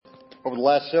Over the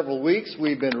last several weeks,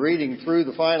 we've been reading through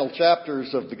the final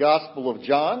chapters of the Gospel of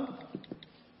John.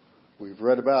 We've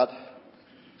read about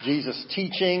Jesus'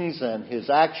 teachings and his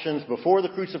actions before the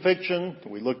crucifixion.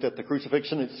 We looked at the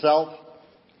crucifixion itself.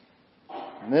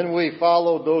 And then we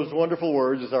followed those wonderful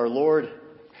words as our Lord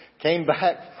came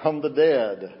back from the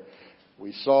dead.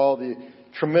 We saw the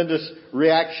tremendous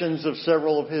reactions of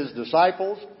several of his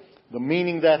disciples, the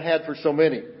meaning that had for so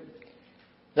many.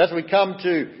 As we come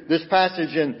to this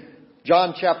passage in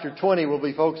John chapter 20, we'll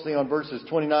be focusing on verses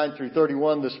 29 through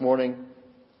 31 this morning.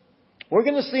 We're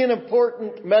going to see an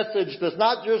important message that's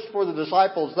not just for the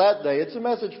disciples that day. It's a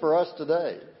message for us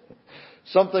today.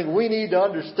 Something we need to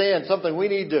understand, something we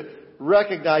need to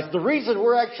recognize. The reason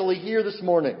we're actually here this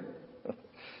morning.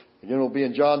 Again, we'll be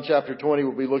in John chapter 20.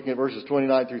 We'll be looking at verses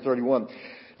 29 through 31.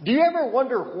 Do you ever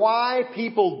wonder why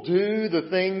people do the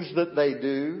things that they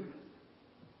do?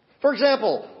 For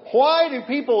example, why do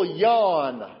people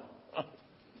yawn?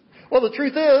 Well, the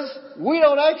truth is, we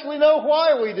don't actually know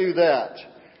why we do that.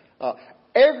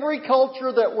 Every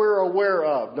culture that we're aware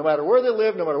of, no matter where they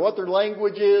live, no matter what their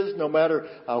language is, no matter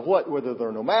whether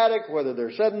they're nomadic, whether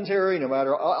they're sedentary, no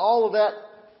matter all of that,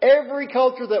 every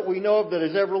culture that we know of that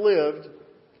has ever lived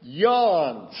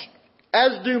yawns,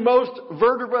 as do most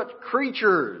vertebrate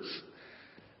creatures.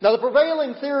 Now, the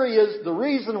prevailing theory is the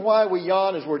reason why we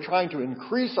yawn is we're trying to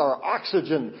increase our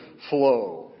oxygen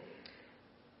flow.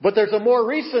 But there's a more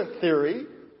recent theory,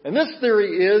 and this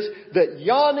theory is that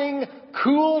yawning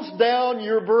cools down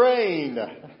your brain.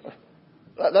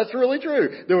 That's really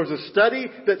true. There was a study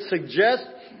that suggests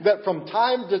that from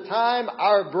time to time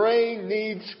our brain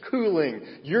needs cooling.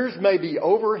 Yours may be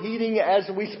overheating as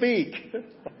we speak.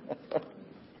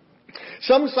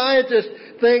 Some scientists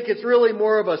think it's really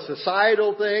more of a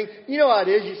societal thing. You know how it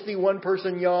is. You see one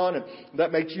person yawn, and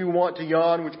that makes you want to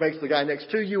yawn, which makes the guy next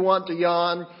to you want to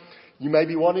yawn. You may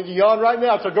be wanting to yawn right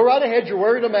now, so go right ahead. You're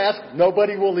wearing a mask.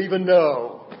 Nobody will even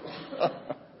know.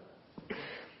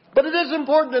 But it is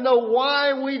important to know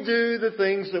why we do the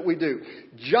things that we do.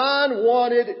 John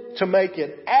wanted to make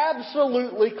it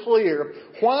absolutely clear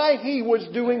why he was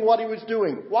doing what he was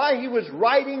doing, why he was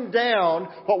writing down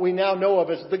what we now know of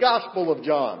as the Gospel of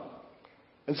John.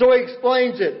 And so he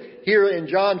explains it here in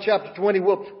John chapter 20.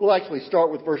 We'll actually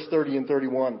start with verse 30 and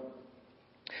 31.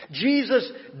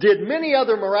 Jesus did many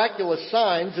other miraculous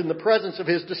signs in the presence of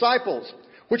his disciples,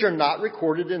 which are not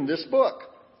recorded in this book.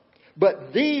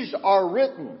 But these are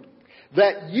written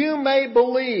that you may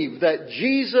believe that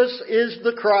Jesus is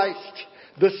the Christ,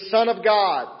 the Son of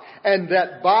God, and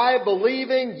that by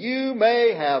believing you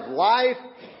may have life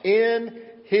in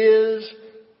his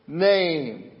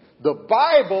name. The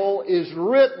Bible is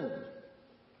written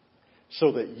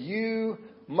so that you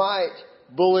might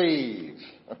believe.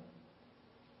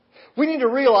 We need to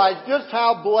realize just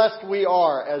how blessed we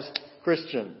are as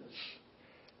Christians.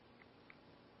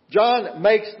 John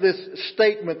makes this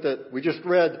statement that we just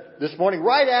read this morning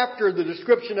right after the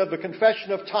description of the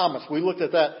confession of Thomas. We looked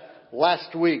at that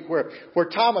last week where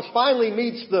Thomas finally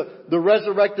meets the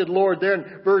resurrected Lord there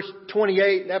in verse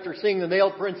 28. And after seeing the nail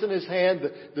prints in his hand,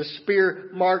 the spear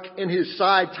mark in his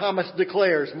side, Thomas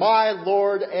declares, "My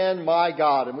Lord and my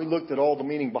God." And we looked at all the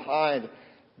meaning behind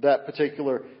that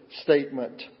particular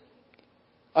statement.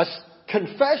 A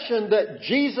confession that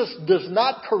Jesus does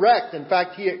not correct. In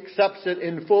fact, he accepts it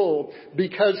in full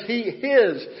because he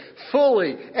is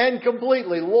fully and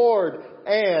completely Lord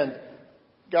and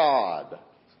God.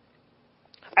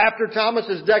 After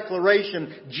Thomas's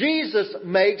declaration, Jesus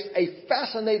makes a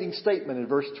fascinating statement in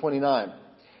verse 29.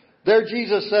 There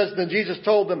Jesus says, then Jesus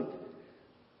told them,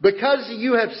 "Because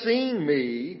you have seen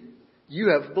me, you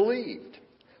have believed.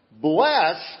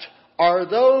 Blessed are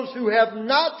those who have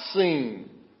not seen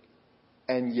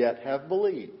and yet have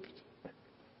believed."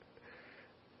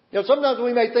 You know, sometimes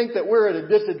we may think that we're at a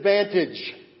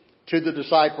disadvantage to the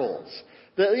disciples.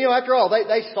 That, after all,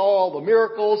 they saw all the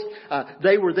miracles.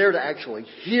 They were there to actually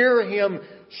hear him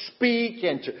speak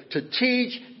and to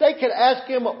teach. They could ask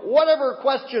him whatever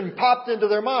question popped into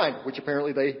their mind, which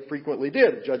apparently they frequently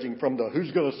did, judging from the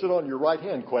 "who's going to sit on your right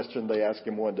hand" question they asked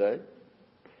him one day.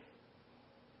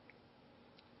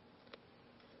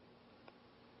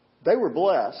 They were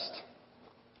blessed.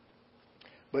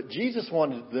 But Jesus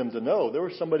wanted them to know there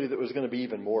was somebody that was going to be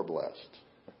even more blessed.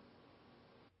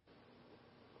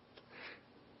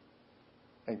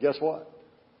 And guess what?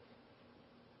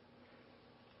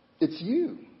 It's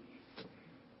you.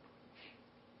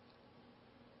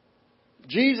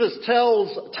 Jesus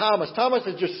tells Thomas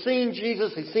has just seen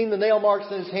Jesus. He's seen the nail marks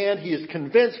in his hand. He is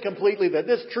convinced completely that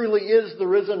this truly is the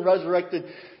risen, resurrected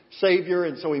Savior.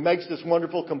 And so he makes this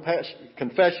wonderful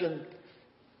confession.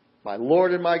 "My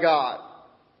Lord and my God."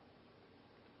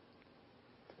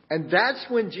 And that's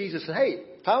when Jesus said, hey,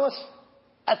 Thomas,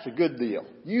 that's a good deal.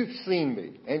 You've seen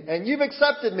me and you've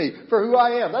accepted me for who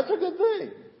I am. That's a good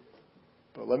thing.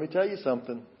 But let me tell you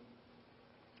something.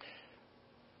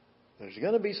 There's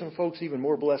going to be some folks even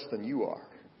more blessed than you are.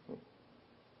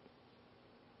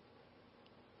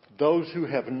 Those who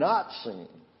have not seen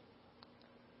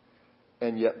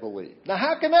and yet believe. Now,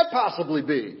 how can that possibly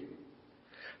be?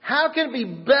 How can it be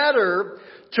better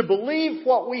to believe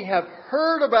what we have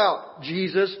heard about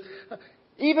Jesus,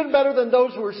 even better than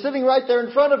those who are sitting right there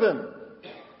in front of Him?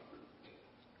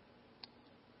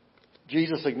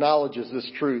 Jesus acknowledges this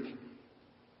truth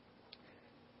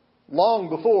long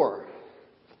before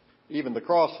even the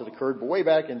cross had occurred, but way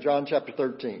back in John chapter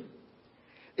 13.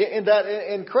 In that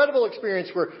incredible experience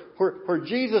where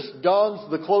Jesus dons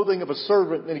the clothing of a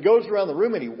servant and He goes around the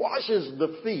room and He washes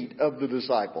the feet of the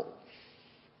disciples.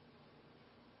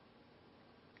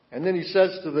 And then He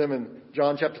says to them in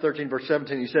John chapter 13 verse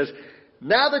 17, He says,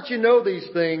 now that you know these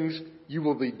things, you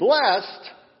will be blessed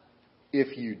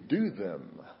if you do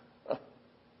them.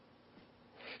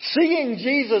 Seeing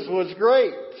Jesus was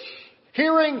great.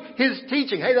 Hearing His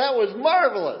teaching, hey, that was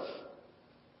marvelous.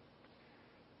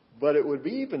 But it would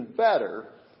be even better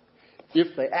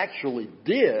if they actually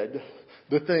did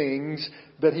the things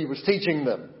that He was teaching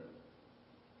them.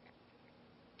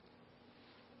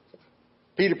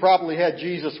 Peter probably had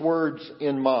Jesus' words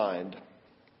in mind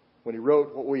when he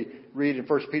wrote what we read in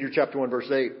 1 Peter chapter 1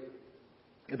 verse 8.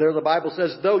 There the Bible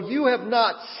says, though you have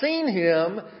not seen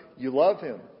Him, you love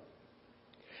Him.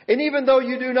 And even though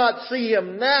you do not see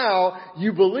Him now,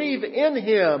 you believe in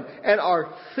Him and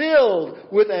are filled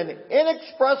with an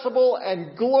inexpressible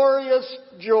and glorious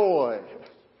joy.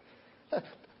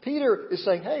 Peter is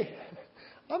saying, hey,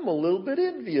 I'm a little bit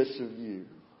envious of you.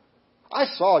 I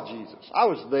saw Jesus. I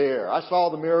was there. I saw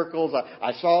the miracles.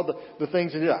 I saw the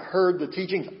things He did. I heard the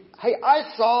teachings. Hey,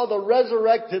 I saw the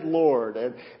resurrected Lord.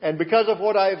 And because of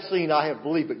what I have seen, I have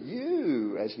believed. But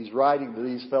you, as he's writing to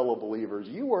these fellow believers,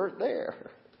 you weren't there.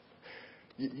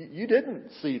 You didn't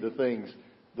see the things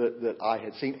that I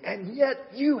had seen, and yet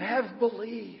you have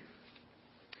believed.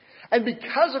 And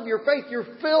because of your faith, you're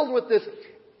filled with this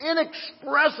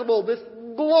inexpressible, this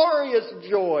glorious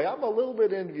joy. I'm a little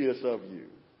bit envious of you.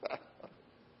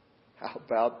 How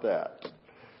about that?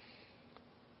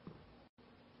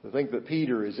 To think that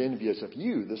Peter is envious of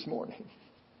you this morning.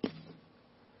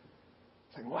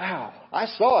 Saying, wow, I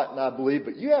saw it and I believe,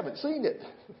 but you haven't seen it.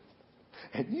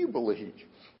 And you believe.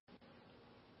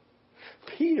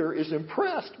 Peter is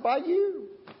impressed by you.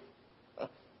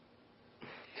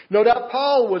 No doubt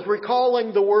Paul was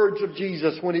recalling the words of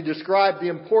Jesus when he described the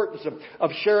importance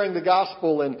of sharing the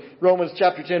gospel in Romans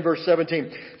chapter 10 verse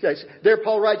 17. There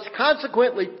Paul writes,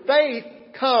 consequently faith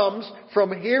comes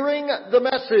from hearing the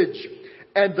message,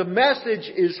 and the message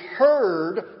is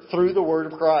heard through the word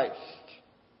of Christ.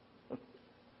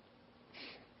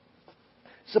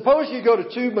 Suppose you go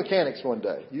to two mechanics one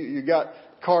day. You got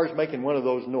cars making one of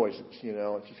those noises,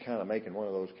 it's just kind of making one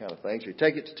of those kind of things. You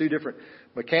take it to two different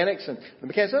mechanics, and the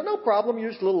mechanic says, no problem, you're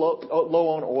just a little low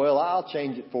on oil. I'll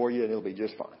change it for you, and it'll be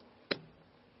just fine.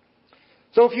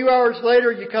 So a few hours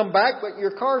later, you come back, but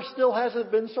your car still hasn't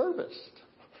been serviced.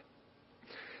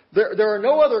 There are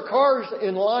no other cars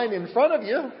in line in front of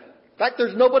you. In fact,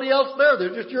 there's nobody else there.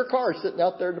 There's just your car sitting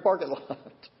out there in the parking lot.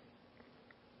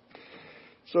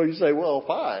 So you say, well,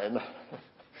 fine.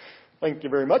 Thank you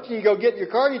very much. And you go get in your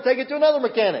car and you take it to another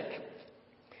mechanic.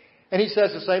 And he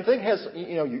says the same thing.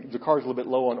 The car's a little bit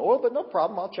low on oil, but no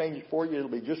problem. I'll change it for you. It'll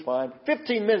be just fine.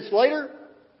 15 minutes later,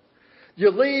 you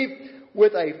leave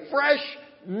with a fresh,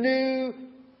 new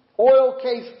oil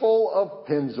case full of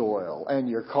Pennzoil, and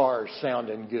your car's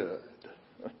sounding good.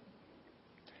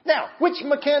 Now, which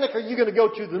mechanic are you going to go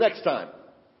to the next time?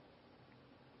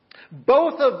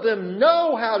 Both of them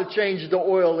know how to change the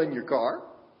oil in your car.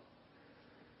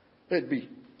 It'd be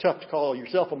tough to call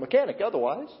yourself a mechanic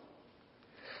otherwise.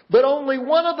 But only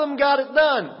one of them got it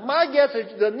done. My guess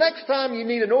is the next time you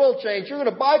need an oil change, you're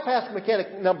going to bypass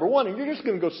mechanic number one, and you're just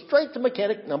going to go straight to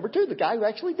mechanic number two, the guy who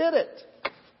actually did it.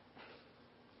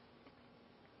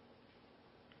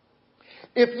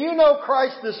 If you know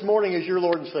Christ this morning as your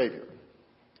Lord and Savior,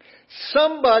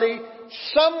 somebody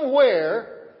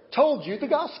somewhere told you the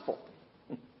gospel.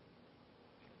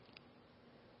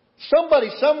 Somebody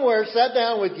somewhere sat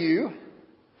down with you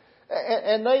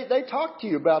and they talked to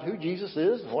you about who Jesus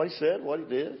is, what He said, what He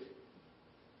did.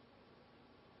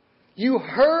 You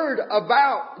heard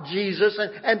about Jesus,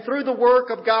 and through the work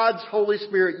of God's Holy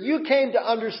Spirit, you came to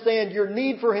understand your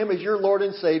need for Him as your Lord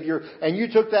and Savior, and you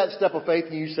took that step of faith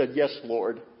and you said, yes,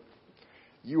 Lord,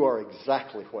 you are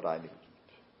exactly what I need.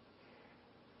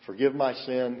 Forgive my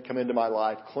sin, come into my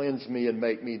life, cleanse me and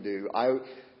make me new. I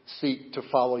seek to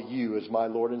follow you as my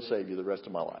Lord and Savior the rest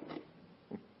of my life.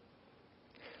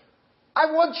 I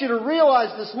want you to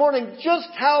realize this morning just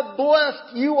how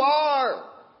blessed you are.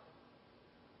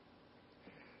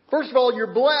 First of all,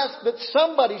 you're blessed that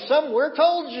somebody somewhere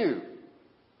told you.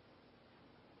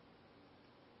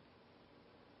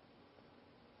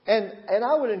 And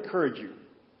I would encourage you,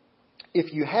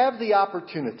 if you have the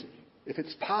opportunity, if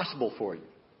it's possible for you,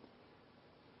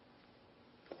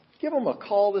 give them a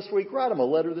call this week, write them a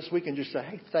letter this week and just say,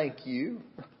 hey, thank you.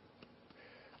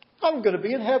 I'm going to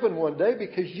be in heaven one day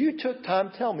because you took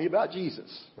time to tell me about Jesus.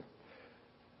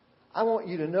 I want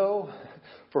you to know,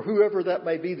 for whoever that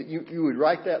may be that you would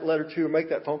write that letter to or make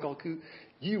that phone call to,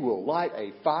 you will light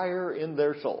a fire in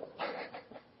their soul.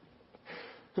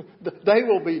 They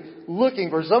will be looking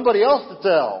for somebody else to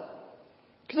tell.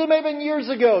 Because it may have been years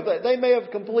ago. They may have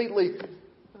completely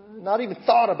not even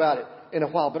thought about it in a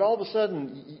while. But all of a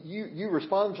sudden, you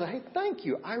respond and say, hey, thank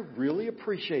you. I really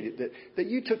appreciate it that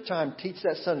you took time to teach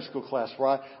that Sunday school class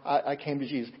where I came to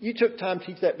Jesus. You took time to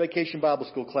teach that vacation Bible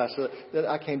school class that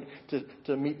I came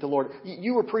to meet the Lord.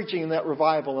 You were preaching in that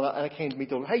revival and I came to meet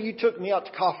the Lord. Hey, you took me out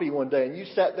to coffee one day and you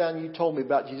sat down and you told me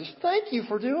about Jesus. Thank you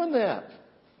for doing that.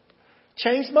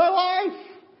 Changed my life.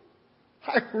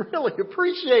 I really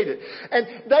appreciate it. And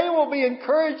they will be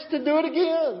encouraged to do it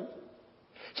again.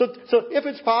 So if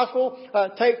it's possible,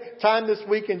 take time this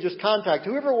week and just contact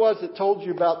whoever it was that told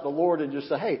you about the Lord and just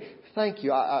say, hey, thank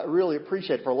you. I really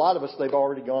appreciate it. For a lot of us, they've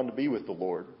already gone to be with the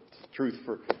Lord. It's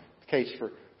the case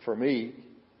for me.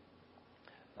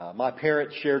 My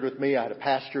parents shared with me. I had a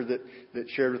pastor that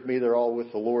shared with me. They're all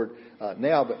with the Lord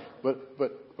now.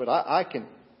 But I can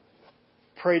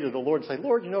pray to the Lord and say,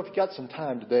 Lord, if you got some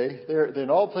time today, then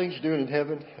all things you're doing in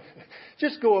heaven,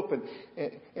 just go up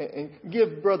and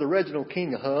give Brother Reginald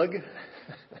King a hug.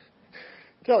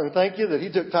 Tell him thank you that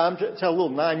he took time to tell a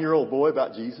little 9-year-old boy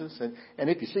about Jesus. And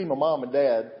if you see my mom and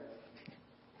dad,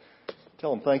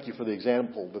 tell them thank you for the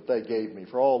example that they gave me,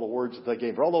 for all the words that they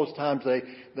gave me, for all those times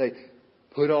they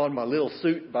put on my little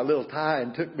suit, my little tie,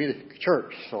 and took me to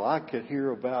church so I could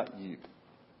hear about you.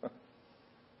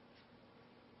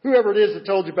 Whoever it is that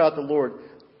told you about the Lord,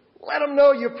 let them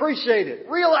know you appreciate it.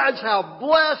 Realize how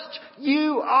blessed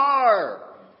you are.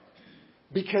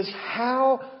 Because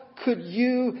how could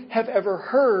you have ever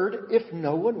heard if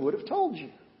no one would have told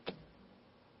you?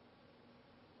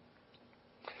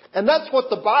 And that's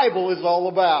what the Bible is all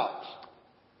about.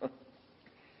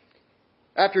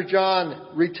 After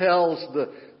John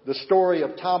retells the story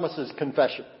of Thomas's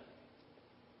confession,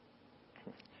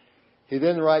 he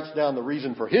then writes down the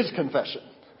reason for his confession.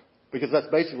 Because that's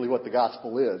basically what the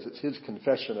gospel is. It's his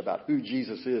confession about who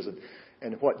Jesus is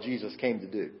and what Jesus came to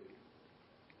do.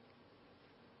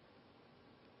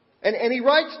 And he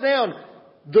writes down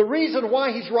the reason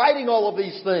why he's writing all of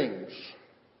these things.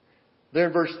 There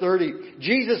in verse 30,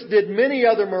 Jesus did many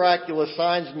other miraculous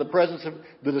signs in the presence of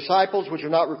the disciples, which are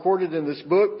not recorded in this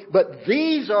book. But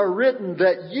these are written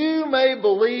that you may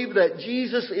believe that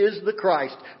Jesus is the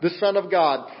Christ, the Son of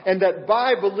God, and that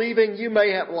by believing you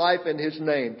may have life in His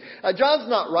name. John's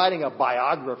not writing a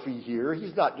biography here.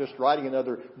 He's not just writing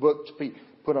another book to be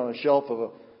put on a shelf of a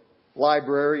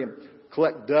library and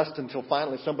collect dust until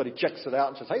finally somebody checks it out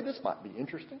and says, hey, this might be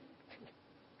interesting.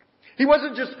 He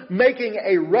wasn't just making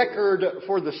a record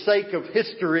for the sake of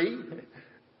history.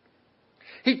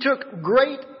 He took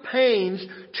great pains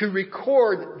to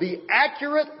record the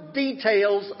accurate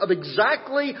details of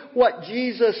exactly what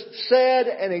Jesus said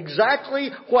and exactly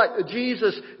what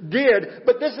Jesus did.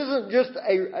 But this isn't just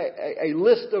a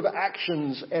list of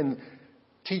actions and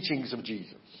teachings of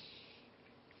Jesus.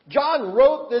 John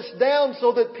wrote this down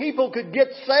so that people could get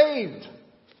saved.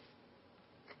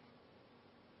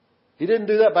 He didn't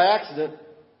do that by accident.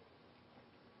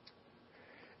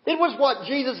 It was what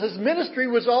Jesus' ministry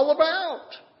was all about.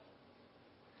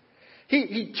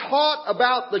 He taught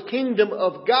about the kingdom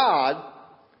of God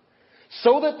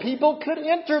so that people could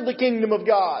enter the kingdom of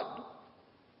God.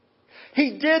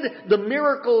 He did the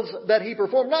miracles that He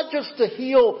performed, not just to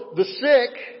heal the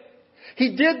sick.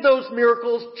 He did those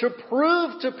miracles to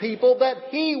prove to people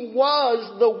that He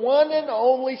was the one and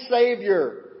only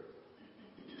Savior.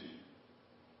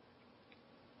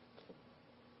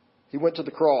 He went to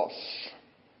the cross,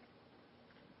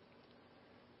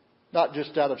 not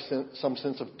just out of some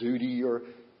sense of duty or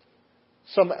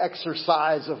some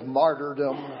exercise of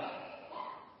martyrdom.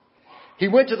 He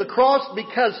went to the cross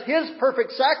because His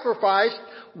perfect sacrifice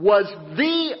was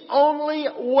the only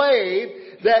way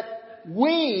that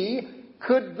we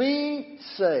could be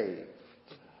saved.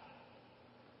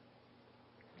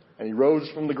 And He rose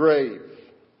from the grave.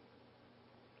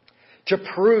 to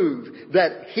prove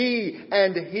that He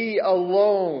and He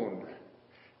alone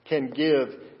can give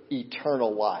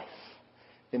eternal life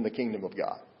in the kingdom of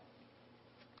God.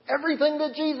 Everything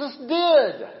that Jesus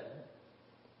did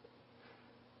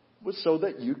was so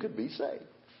that you could be saved.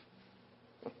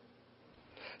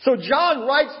 So John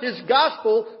writes his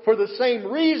gospel for the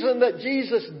same reason that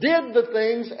Jesus did the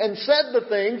things and said the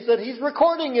things that he's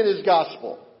recording in his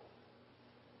gospel.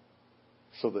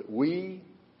 So that we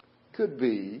could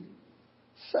be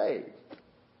saved.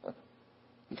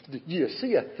 Do you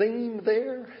see a theme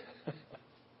there?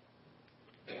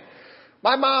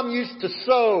 My mom used to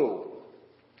sew,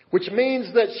 which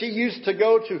means that she used to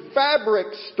go to fabric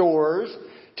stores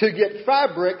to get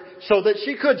fabric so that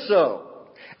she could sew.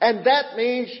 And that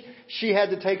means she had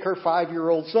to take her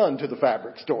 5-year-old son to the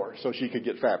fabric store so she could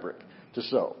get fabric to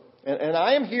sew. And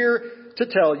I am here to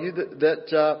tell you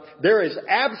that there is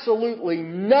absolutely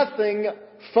nothing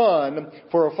fun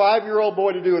for a 5-year-old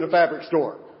boy to do at a fabric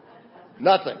store.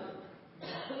 Nothing.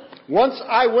 Once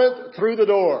I went through the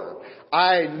door,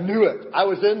 I knew it. I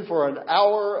was in for an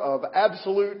hour of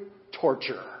absolute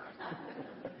torture.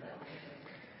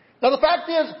 Now the fact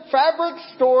is, fabric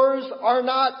stores are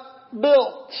not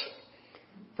built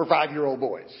for 5-year-old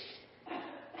boys.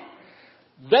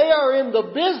 They are in the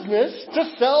business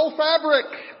to sell fabric.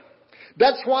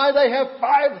 That's why they have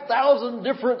 5,000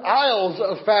 different aisles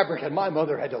of fabric. And my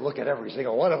mother had to look at every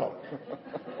single one of them.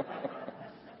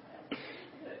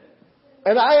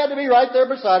 And I had to be right there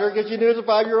beside her because she knew as a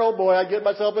 5-year-old boy I'd get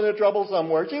myself into trouble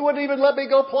somewhere. She wouldn't even let me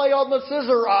go play on the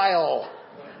scissor aisle.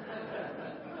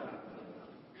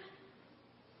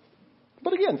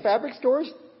 But again, fabric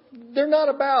stores, they're not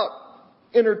about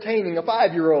entertaining a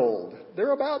 5-year-old.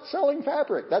 They're about selling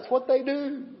fabric. That's what they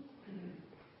do.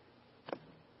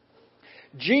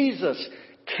 Jesus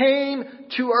came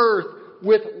to earth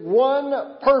with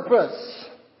one purpose.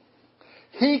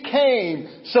 He came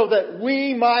so that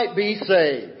we might be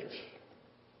saved.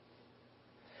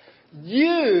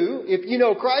 You, if you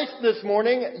know Christ this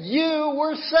morning, you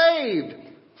were saved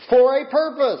for a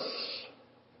purpose.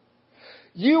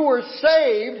 You were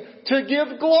saved to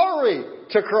give glory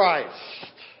to Christ.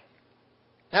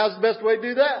 How's the best way to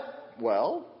do that?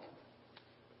 Well,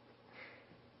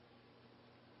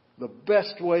 the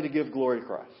best way to give glory to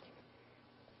Christ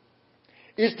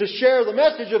is to share the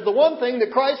message of the one thing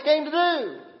that Christ came to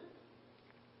do.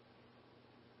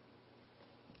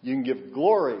 You can give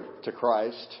glory to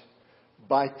Christ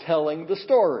by telling the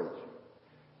story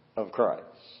of Christ.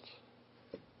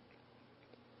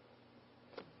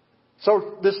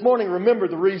 So this morning, remember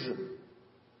the reason.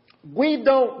 We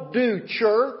don't do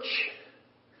church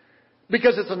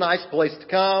because it's a nice place to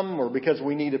come, or because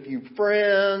we need a few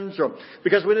friends, or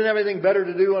because we didn't have anything better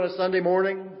to do on a Sunday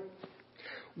morning.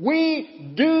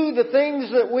 We do the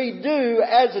things that we do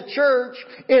as a church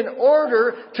in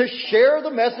order to share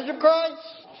the message of Christ.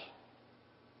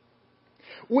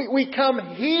 We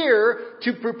come here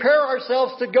to prepare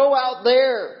ourselves to go out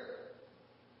there,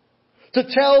 to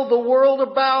tell the world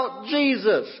about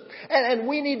Jesus. And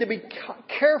we need to be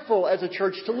careful as a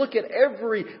church to look at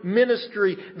every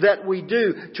ministry that we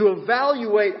do, to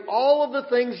evaluate all of the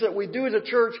things that we do as a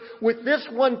church with this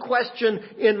one question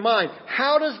in mind.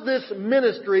 How does this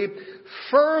ministry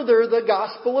further the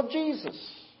gospel of Jesus?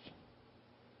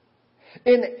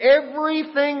 In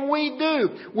everything we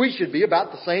do, we should be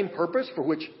about the same purpose for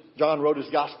which John wrote his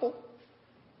gospel.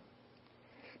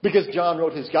 Because John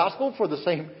wrote his gospel for the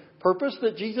same purpose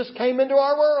that Jesus came into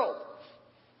our world.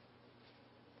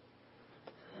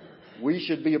 We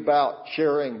should be about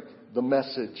sharing the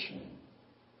message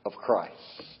of Christ.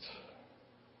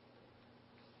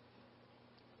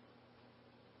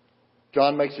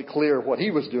 John makes it clear what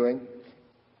he was doing.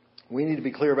 We need to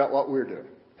be clear about what we're doing.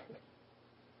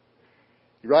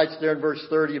 He writes there in verse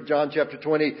 30 of John chapter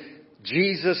 20,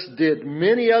 Jesus did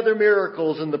many other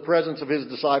miracles in the presence of his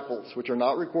disciples, which are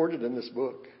not recorded in this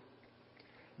book.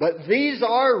 But these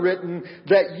are written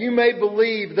that you may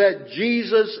believe that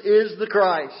Jesus is the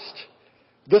Christ,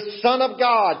 the Son of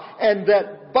God, and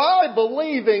that by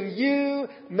believing you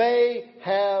may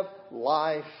have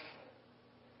life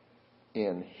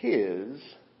in His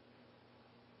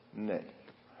name.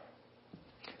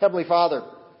 Heavenly Father,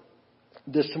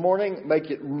 this morning,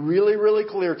 make it really, really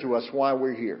clear to us why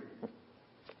we're here.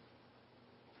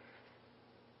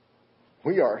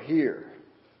 We are here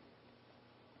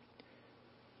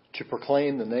to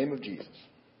proclaim the name of Jesus.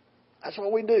 That's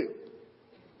what we do.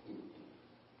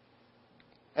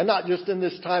 And not just in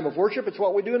this time of worship, it's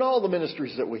what we do in all the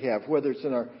ministries that we have, whether it's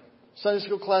in our Sunday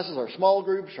school classes, our small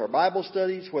groups, our Bible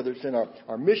studies, whether it's in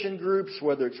our mission groups,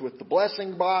 whether it's with the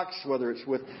blessing box, whether it's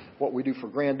with what we do for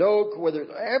Grand Oak, whether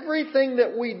it's everything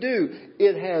that we do,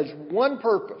 it has one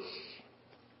purpose: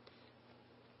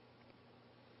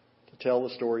 to tell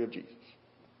the story of Jesus.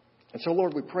 And so,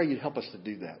 Lord, we pray you'd help us to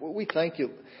do that. Well, we thank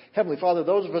you. Heavenly Father,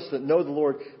 those of us that know the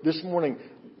Lord this morning,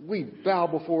 we bow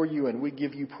before you and we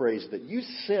give you praise that you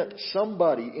sent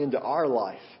somebody into our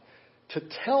life to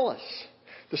tell us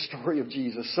the story of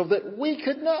Jesus so that we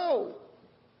could know.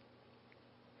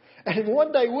 And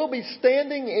one day we'll be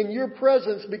standing in your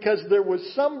presence because there was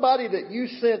somebody that you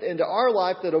sent into our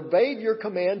life that obeyed your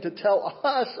command to tell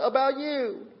us about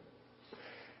you.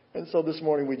 And so this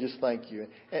morning we just thank you.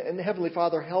 And Heavenly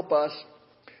Father, help us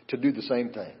to do the same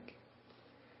thing.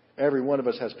 Every one of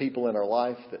us has people in our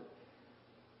life that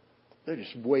they're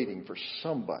just waiting for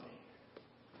somebody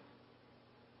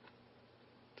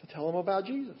to tell them about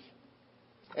Jesus.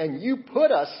 And you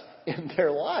put us in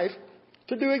their life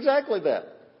to do exactly that.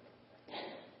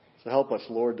 So help us,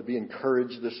 Lord, to be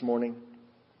encouraged this morning,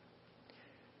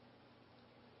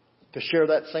 to share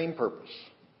that same purpose,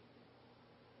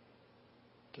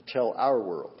 to tell our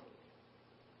world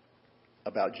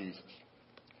about Jesus.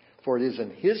 For it is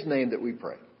in His name that we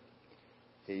pray.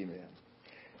 Amen.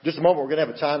 Just a moment, we're going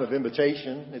to have a time of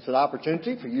invitation. It's an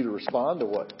opportunity for you to respond to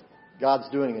what God's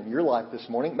doing in your life this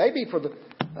morning. Maybe for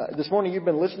this morning you've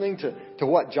been listening to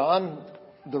what John,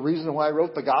 the reason why I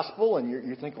wrote the gospel, and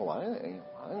you're thinking, well,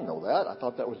 I didn't know that. I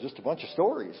thought that was just a bunch of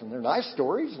stories, and they're nice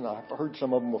stories, and I've heard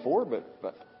some of them before,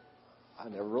 but I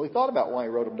never really thought about why he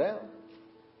wrote them down.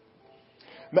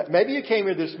 Maybe you came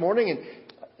here this morning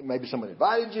and maybe someone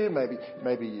invited you.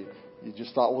 Maybe you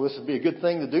just thought, well, this would be a good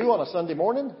thing to do on a Sunday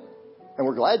morning. And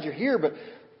we're glad you're here.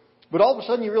 But all of a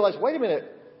sudden you realize, wait a minute,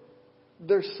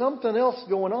 there's something else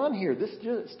going on here. This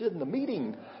just isn't a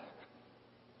meeting.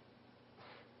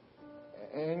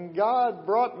 And God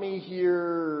brought me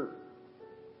here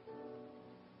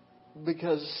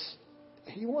because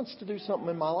He wants to do something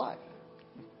in my life.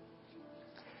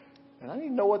 And I need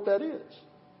to know what that is.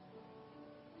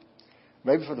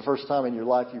 Maybe for the first time in your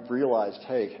life you've realized,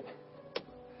 hey,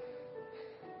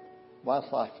 my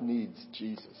life needs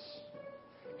Jesus.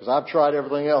 Because I've tried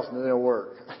everything else and it didn't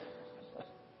work.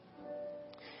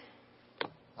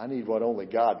 I need what only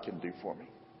God can do for me.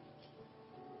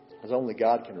 Because only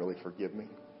God can really forgive me.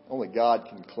 Only God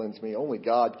can cleanse me. Only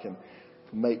God can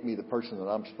make me the person that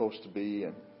I'm supposed to be.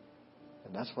 And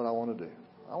that's what I want to do.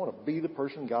 I want to be the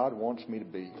person God wants me to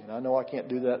be. And I know I can't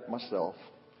do that myself.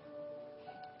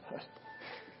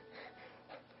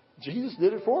 Jesus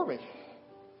did it for me.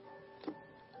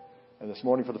 And this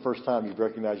morning, for the first time, you've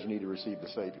recognized you need to receive the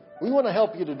Savior. We want to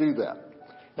help you to do that.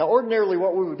 Now, ordinarily,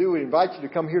 what we would do, we'd invite you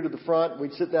to come here to the front.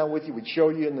 We'd sit down with you. We'd show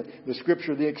you in the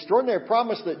Scripture the extraordinary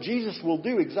promise that Jesus will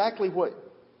do exactly what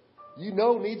you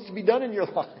know needs to be done in your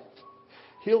life.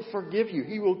 He'll forgive you.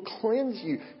 He will cleanse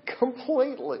you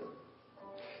completely.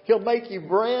 He'll make you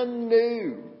brand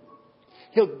new.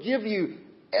 He'll give you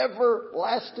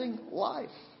everlasting life.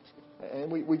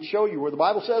 And we'd show you where the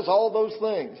Bible says all those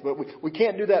things. But we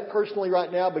can't do that personally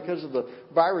right now because of the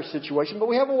virus situation. But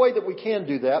we have a way that we can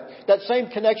do that. That same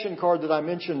connection card that I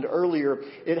mentioned earlier,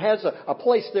 it has a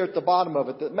place there at the bottom of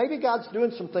it that maybe God's doing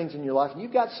some things in your life and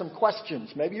you've got some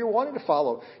questions. Maybe you're wanting to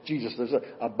follow Jesus. There's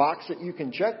a box that you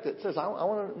can check that says, I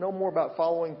want to know more about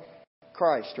following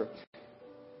Christ. Or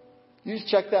you just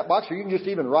check that box, or you can just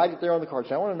even write it there on the card.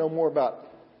 Say, I want to know more about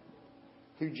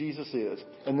who Jesus is.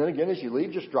 And then again, as you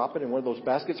leave, just drop it in one of those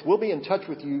baskets. We'll be in touch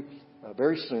with you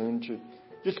very soon to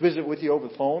just visit with you over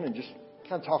the phone and just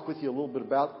kind of talk with you a little bit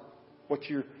about what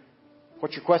your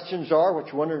questions are, what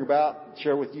you're wondering about,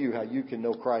 share with you how you can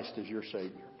know Christ as your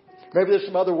Savior. Maybe there's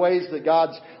some other ways that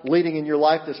God's leading in your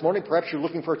life this morning. Perhaps you're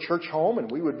looking for a church home,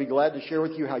 and we would be glad to share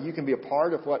with you how you can be a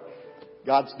part of what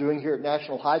God's doing here at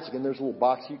National Heights. Again, there's a little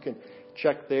box you can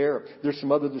check there. There's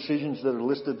some other decisions that are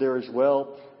listed there as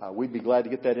well. We'd be glad to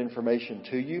get that information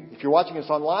to you. If you're watching us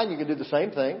online, you can do the same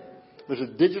thing. There's a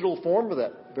digital form with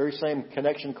that very same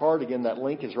connection card. Again, that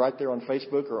link is right there on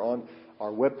Facebook or on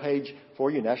our webpage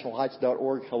for you,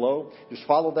 nationalheights.org. Hello. Just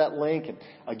follow that link and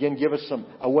again, give us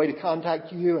a way to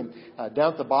contact you. And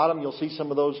down at the bottom, you'll see some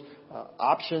of those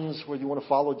options where you want to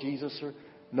follow Jesus or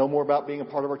know more about being a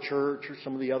part of our church or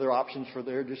some of the other options for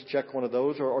there. Just check one of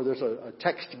those. Or there's a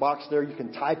text box there. You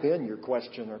can type in your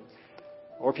question.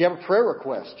 Or if you have a prayer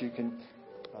request, you can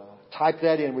type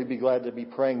that in. We'd be glad to be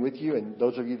praying with you. And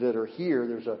those of you that are here,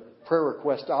 there's a prayer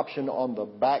request option on the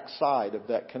back side of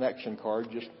that connection card.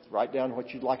 Just write down what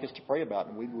you'd like us to pray about,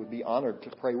 and we would be honored to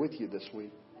pray with you this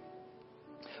week.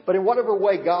 But in whatever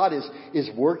way God is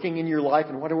working in your life,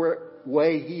 and whatever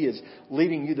way He is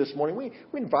leading you this morning,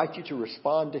 we invite you to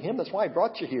respond to Him. That's why He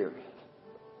brought you here.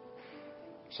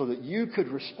 So that you could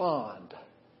respond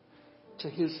to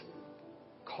His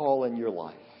call in your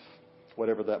life,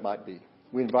 whatever that might be.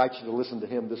 We invite you to listen to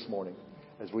Him this morning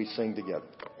as we sing together.